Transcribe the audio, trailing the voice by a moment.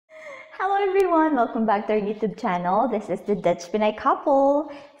Hello everyone, welcome back to our YouTube channel. This is the Dutch Pinay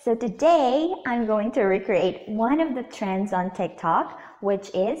couple. So today I'm going to recreate one of the trends on TikTok,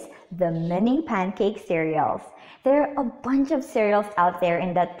 which is the mini pancake cereals. There are a bunch of cereals out there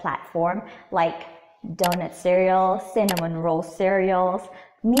in that platform, like donut cereal, cinnamon roll cereals,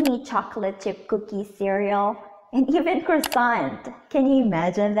 mini chocolate chip cookie cereal, and even croissant. Can you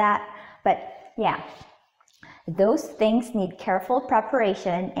imagine that? But yeah, those things need careful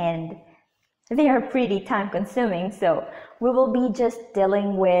preparation and they are pretty time consuming, so we will be just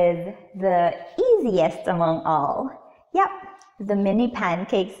dealing with the easiest among all. Yep, the mini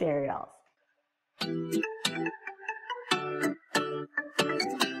pancake cereals.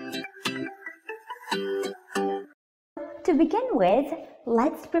 To begin with,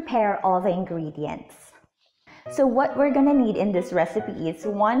 let's prepare all the ingredients. So what we're gonna need in this recipe is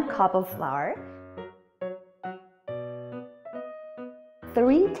 1 cup of flour,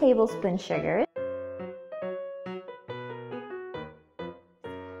 3 tablespoons sugar,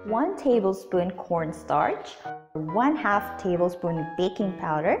 1 tablespoon cornstarch, 1/2 tablespoon baking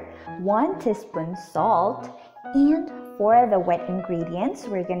powder, 1 teaspoon salt, and for the wet ingredients,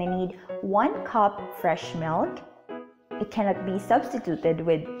 we're gonna need 1 cup fresh milk. It cannot be substituted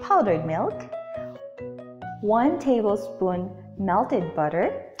with powdered milk, 1 tablespoon melted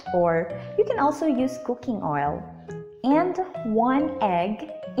butter, or you can also use cooking oil, and 1 egg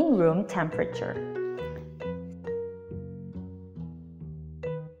in room temperature.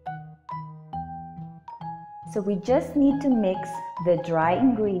 So we just need to mix the dry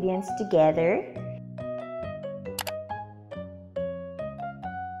ingredients together.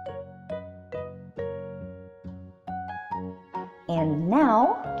 And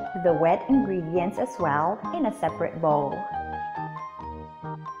now the wet ingredients as well in a separate bowl.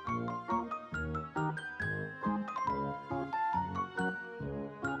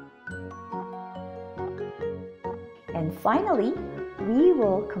 And finally, we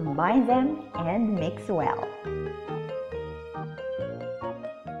will combine them and mix well.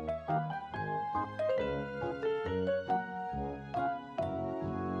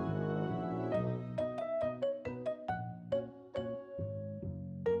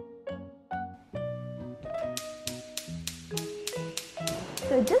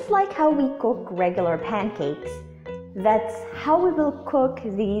 So just like how we cook regular pancakes, that's how we will cook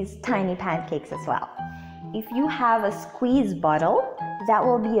these tiny pancakes as well. If you have a squeeze bottle, that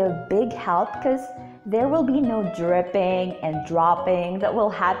will be a big help because there will be no dripping and dropping that will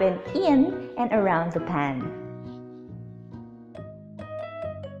happen in and around the pan.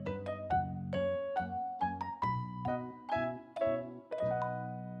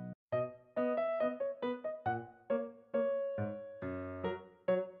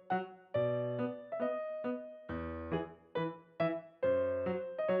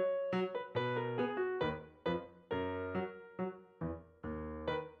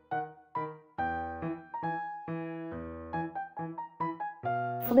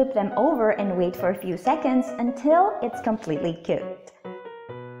 Flip them over and wait for a few seconds until it's completely cooked.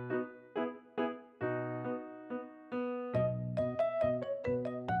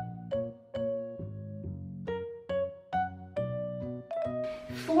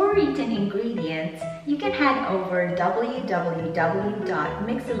 For written ingredients, you can head over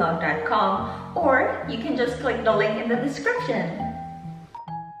www.mixilog.com or you can just click the link in the description.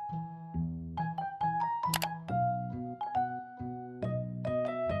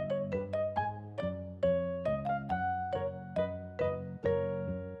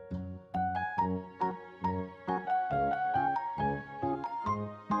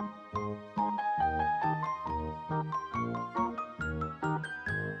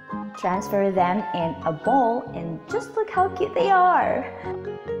 Transfer them in a bowl and just look how cute they are!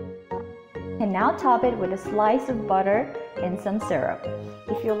 And now top it with a slice of butter and some syrup.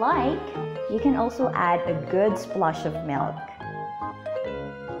 If you like, you can also add a good splash of milk.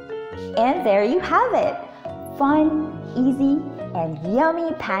 And there you have it! Fun, easy, and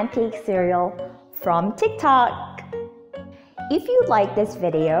yummy pancake cereal from TikTok! If you like this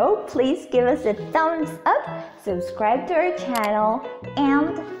video, please give us a thumbs up, subscribe to our channel,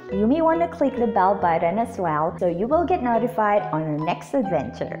 and you may want to click the bell button as well so you will get notified on our next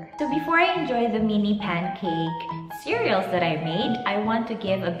adventure. So before I enjoy the mini pancake cereals that I made, I want to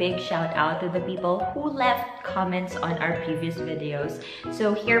give a big shout out to the people who left comments on our previous videos.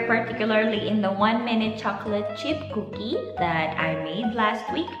 So here particularly in the 1-minute chocolate chip cookie that I made last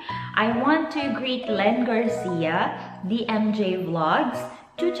week, I want to greet Len Garcia, DMJ Vlogs,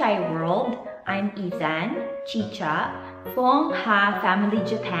 Chuchay World, I'm Ethan, Chicha, Fong Ha Family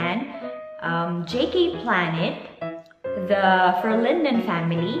Japan, JK Planet, the Ferlinden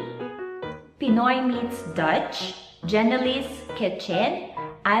family, Pinoy Meets Dutch, Jeneli's Kitchen,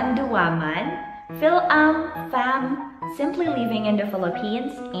 Anduaman, Phil-Am, Fam, Simply Living in the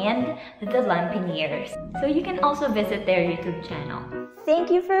Philippines, and The Lampineers. So you can also visit their YouTube channel. Thank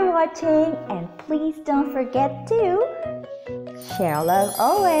you for watching, and please don't forget to share love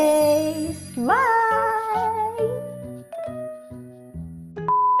always. Bye!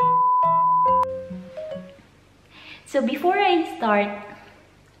 So before I start,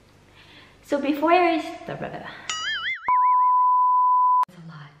 it's a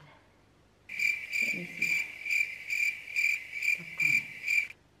lot. Let me see.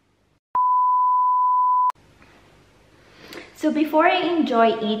 So before I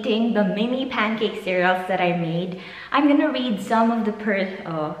enjoy eating the mini pancake cereals that I made, I'm gonna read some of the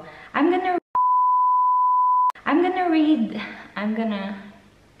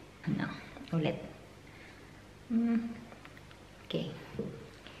no, ulit. Okay.